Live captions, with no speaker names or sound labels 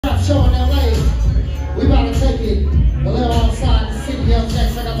show in LA. We about to take it a little outside the city up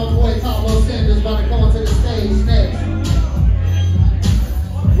next. I got my boy Pablo Sanders about to come onto the stage next.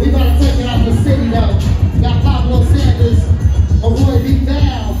 We about to take it out the city though. Got Pablo Sanders, my boy Big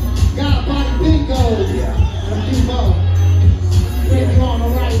Val, got Body Bingo, and a few more. If you're on the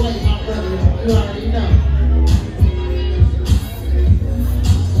right way, my brother, you already know.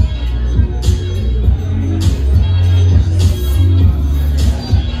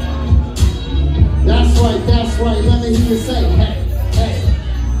 That's right, let me hear you say, hey, hey,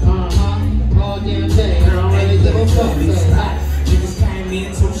 all damn day, I don't really give a fuck, say, hey. Niggas came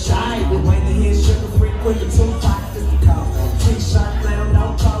in too shy, but when they hit sugar free, quick and too fast, just because. Trick shot, let them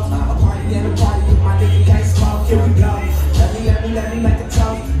know close. A party and a party, if my nigga can't smoke, here we go. Let me make a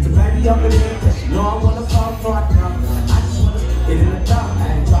toast to baby over there, cause you know I wanna fall for it, no. I just wanna get in the door,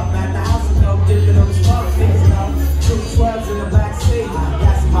 and drop out the house and go dip it on the spot, niggas know. 212s in the backseat,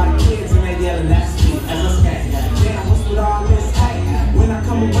 got some my kids and they yelling, that's me, as I scan. Damn, what's with all this hate? When I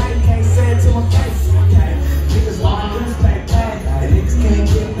come away, can't say it to my face, okay? Niggas wanna do is pay back, and niggas can't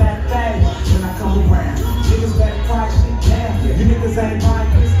get that bag when I come around. Niggas better cry shit down, you niggas ain't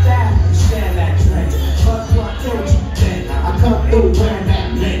buying this down, you stand that drink. Fuck you, I kill what you think, I come through wearing that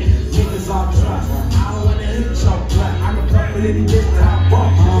link. Niggas all drunk, I don't wanna hit your blunt, I can fuck with any bitch that I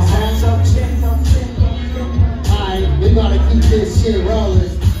bump. Hands up, chin, alright, we gotta keep this shit rolling.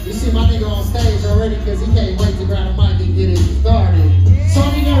 You see my nigga on stage already because he can't wait to grab a mic and get it started. So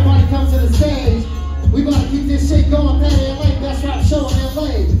I need everybody to come to the stage. We about to keep this shit going. Payday LA, best rap show in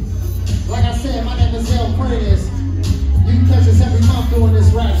LA. Like I said, my name is El Prentice. You can catch us every month doing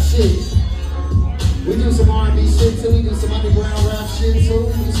this rap shit. We do some R&B shit too. We do some underground rap shit too.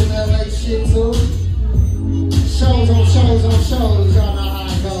 We do some LA shit too. Shows on shows on shows. Y'all know how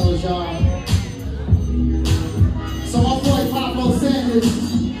it goes, y'all. So my boy Pablo Sanders.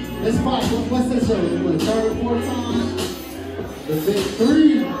 This fight, what's this show? What, third or fourth time? The big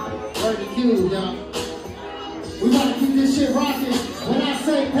three. Word the cube, y'all. We gotta keep this shit rocking. When I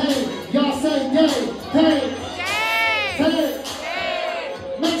say pay, y'all say day. Pay. Pay.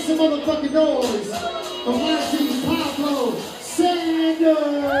 Make some motherfucking noise. For my team, Pablo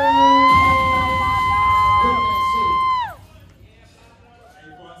Sanders.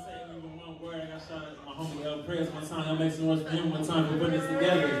 One time, y'all make some noise for him one time for putting this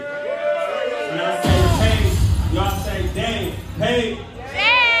together. When I say hey, y'all say day, hey,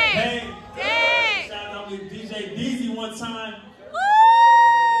 hey, hey. Shout out to DJ DZ one time.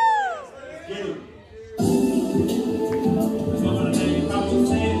 Let's get it. Let's go on the name Pablo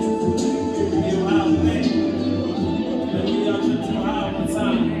Sanders. Be Ohio, man. Let me y'all trip to Ohio one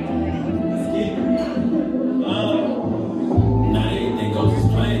time. Let's get it. Not everything goes as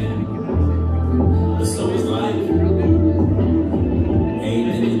planned. But so is life. Ain't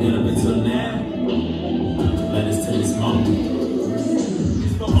anything up until now. Let us to this moment.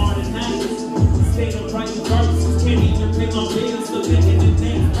 It's for hard as nights. State of right purposes. Can't even pay my bills. So that in the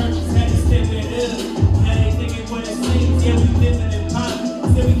next purchase had to step it up. Now they thinking what it seems. Yeah, we living in pop.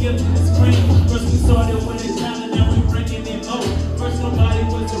 Still we giving this cream. First we started with a dollar. Now we bringing it more. First nobody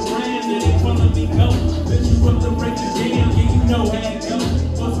was around. Then they calling me go. Bitch, you up to break it down. Yeah, you know how it go.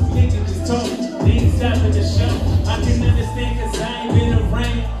 Once we niggas just talk. They ain't stopping the show. I can understand cause I ain't been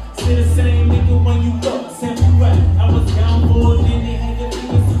around. Still the same nigga when you go. Send me right. I was gone for a minute. Had to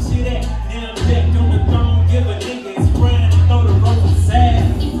figure some shit out. Now I'm back on the throne. Give a nigga his crown. I throw the rope aside.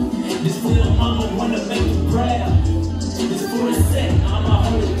 This little mama wanna make you proud. This for a set. I'ma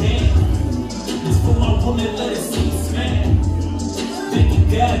hold it down. This for my woman. Let it see you smash. Thank you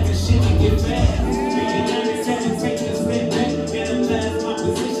God cause shit can get bad. Being honest, had to take a step back. Analyze my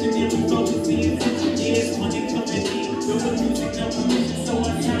position and we focus the attention. Yes, money coming in. Doing music, no permission, so I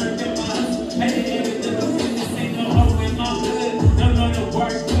turned them up. Had to have it to the business, ain't no hope in my blood. No, no, no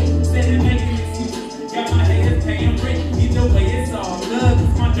work with. Steady making excuses. Got my haters paying rent. Either way, it's all love.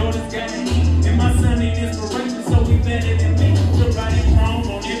 Cause my daughter's gotta eat. And my son ain't inspiration, so we better than me. The riding chrome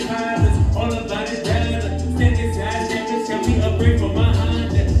on their pilots. All about it, dollar. Stand aside, that bitch help me upgrade for my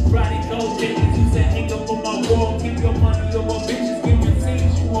Honda. Riding gold tickets, you said hang up on my wall. Keep your money over bitches, give your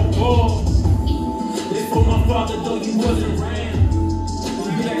teams, you a ball. This for my father, though you wasn't around.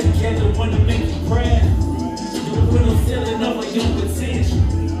 When you got together, wanna make you proud. You can put no ceiling over your potential.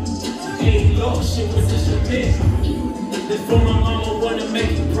 Hey, Lord, shit was just a bitch. This for my mama, wanna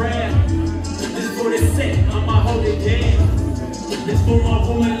make you proud. This for the set, I'ma hold it down. This for my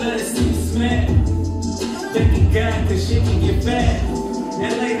woman, let it see you smack. Thank you God, cause shit can get bad. LA,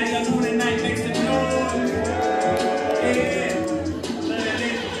 how y'all doing tonight? Make some noise. Yeah. Let that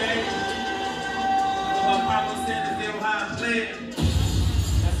in, baby. Pablo Sanders, Ohio player.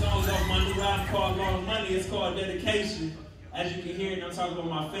 That's all that. called Long Money, it's called dedication. As you can hear, I'm talking about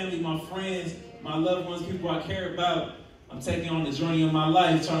my family, my friends, my loved ones, people I care about. I'm taking on the journey of my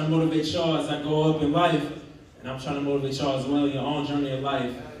life, trying to motivate y'all as I go up in life. And I'm trying to motivate y'all as well in your own journey of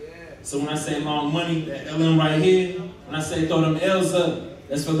life. So when I say Long Money, that LM right here, when I say throw them L's up,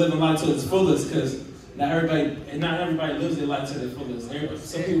 that's for living life to its fullest, because not everybody lives their life to their fullest.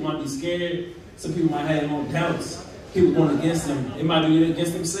 Some people might be scared, some people might have their own doubts. People going against them, it might be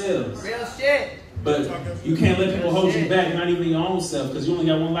against themselves. Real shit. But you can't let people hold you back, not even your own self, because you only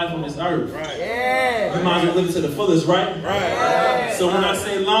got one life on this earth. Right. Yeah. You might as well live it to the fullest, right? Right. Yeah. So when I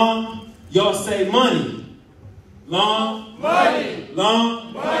say long, y'all say money. Long money.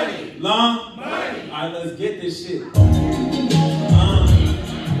 Long money. Long money. All right, let's get this shit.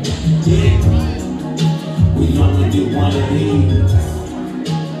 Yeah. We only do one of these.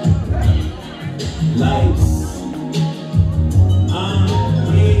 Lights.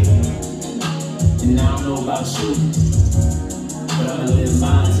 And I don't know about you, but I'ma live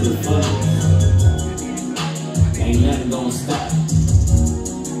mine to the fullest. Ain't nothing gonna stop.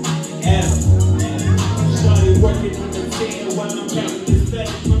 Shorty working on the 10 while I'm counting this bag.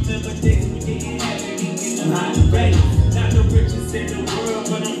 Remember days we didn't have anything to hide the bag. Not the richest in the world,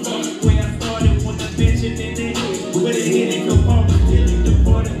 but I'm fucking where I started when I mentioned in the head. With a hidden compartment, feeling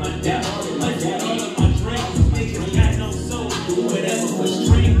deported my doubt. My doubt, all of my dreams. Niggas got no soul, do whatever for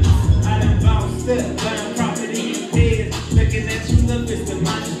strings. I done bounced up, buying property in bed. Looking at you, look, it's the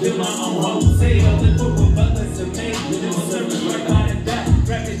mind. Build my own hotel, look for butlers to make. Doing service right by the dot.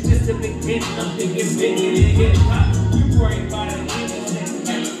 Rap is just a beginning, I'm thinking bigger than hip hop. You worry about the internet,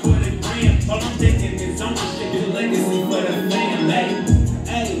 cash for the gram. All I'm thinking is ownership, the legacy for the family.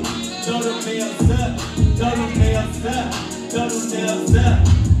 Hey, throw the bells up, throw the bells up, throw the bells up.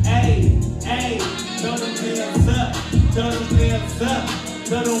 Hey, hey, throw the bells up, throw the bells up.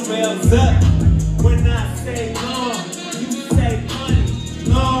 Throw them bells up. When I say long, you say money.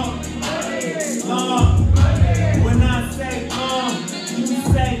 Long, long. When I say long, you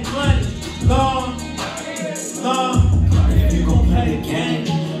say money. Long, long. If you gon' play the game,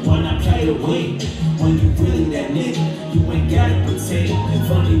 why not play the win? When you really that nigga, you ain't gotta pretend. It's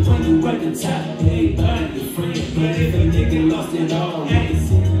funny when you at the top, everybody your friend. But if a nigga lost it all,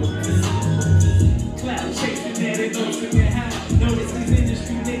 cloud chasing that it goes to get high. Notice these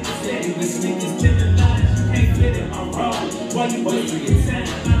industry niggas say this niggas living lies. You can't fit in my role. Why you wasting your time?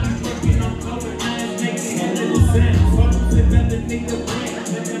 I'm working on COVID 9, making a little sense. Focus another nigga brand.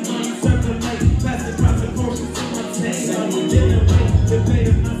 Let that money circulate. Plastic proportions in my tank. I'm dealing with debate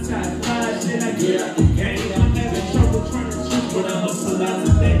on my side. Shit, I get out the game. I'm having trouble trying to choose, but I'm hustle out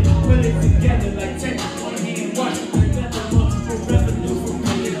today. Put it together like Texas. On here in Washington. Got the multiple revenue from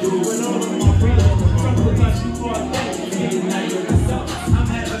me to do it all of my brothers. Trouble about you all day. I'm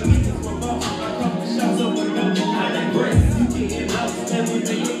having meetings with both. I couple shots over and I digress. You getting lost, and we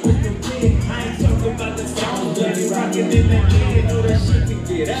make it with the big. I ain't talking about the sound, dirty rockin' in that head. Know that shit can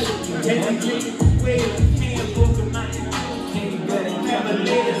get out. And I get it well. Can't book a mountain. Can't get it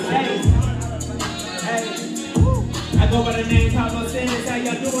cavaliers. Hey, hey. I go by the name Pablo Sanders. How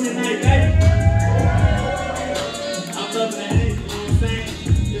y'all doing tonight, baby? I'm loving that hit, you know what I'm saying?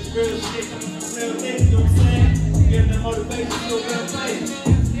 It's real shit, real hit, you know what I'm saying? Give the motivation to a real place.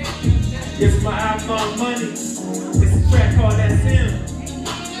 It's my iPhone money. It's a track called That's Him.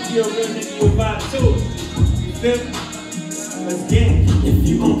 You're a real nigga, you vibe to it. You feel me? Let's get it. If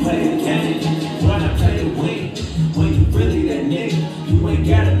you gon' play the game, why not play the win? When you really that nigga, you ain't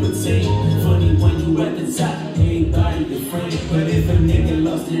gotta pretend. Funny when you at the top, everybody your friend. But if a nigga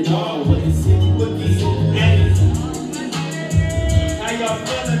lost it all, wouldn't see you again. Hey, how y'all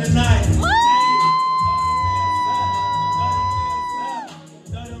feeling tonight?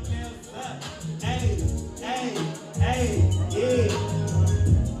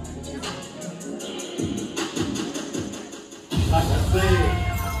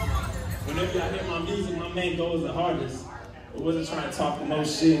 Whenever y'all hear my music, my main goal is the hardest. It wasn't trying to talk the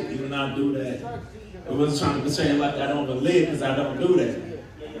most shit, even though I do that. It wasn't trying to portray like I don't believe, because I don't do that.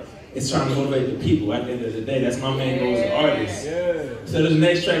 It's trying to motivate the people at the end of the day. That's my main goal as an artist. So this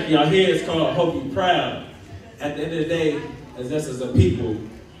next track y'all hear is called Hope You Proud. At the end of the day, as us as a people,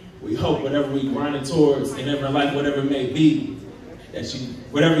 we hope whatever we grinding towards, and never like whatever it may be, that you,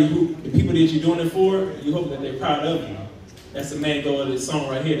 the people that you're doing it for, you hope that they're proud of you. That's the main goal of this song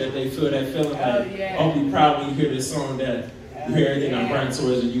right here, that they feel that feeling like, I'll be proud when you hear this song, that you hear everything I'm grinding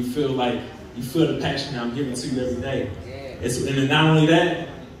towards, and you feel the passion I'm giving to you every day. And then not only that,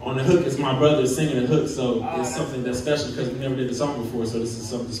 on the hook, it's my brother singing the hook, so it's something that's special because we never did the song before, so this is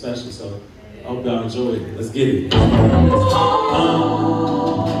something special, so I hope y'all enjoy it. Let's get it.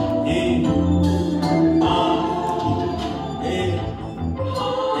 Yeah.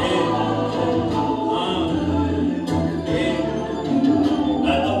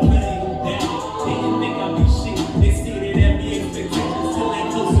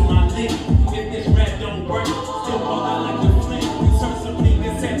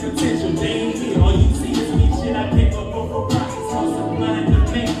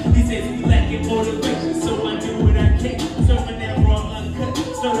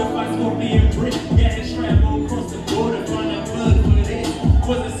 brick. Yeah, the travel across the border, find out blood for this.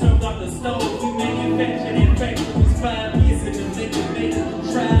 Wasn't served off the stove, we manufactured in factories 5 years in the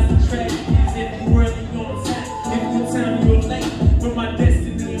making trials and tragedies. If you early on time, if you time you're late. But my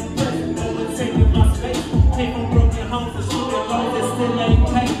destiny, I'm present, no one taking my space. Came from broken homes, a student loan that still ain't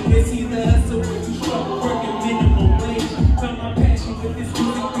paid. It's either us or you struggle, working minimum wage. Found my passion with this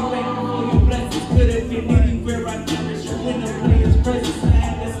music, we thank you for your blessings. Could have been anywhere I got this shit when the players present. I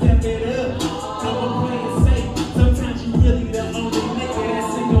had to step it up, now I'm playing safe. Sometimes you really the only nigga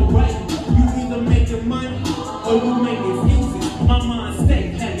that's in your right. You either making money or you make it easy. My mind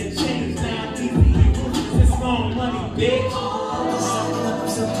state had to change, now I'm easy. It's long money, bitch.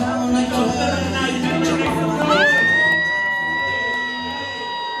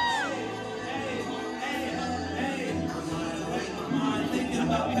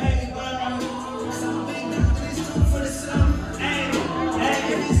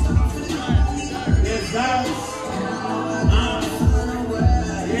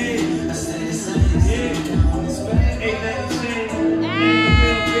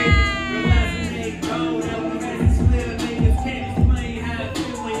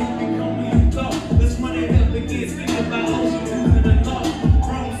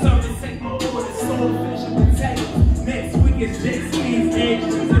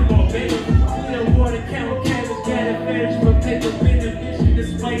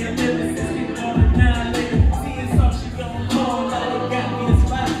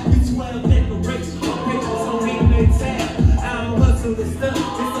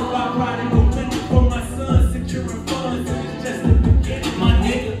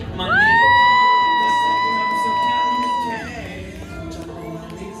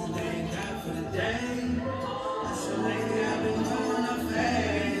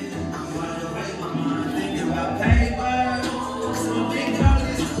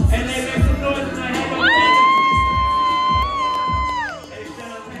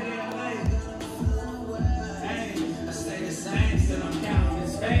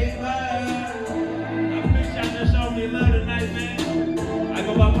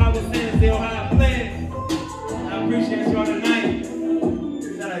 Pablo Sanders, Ohio.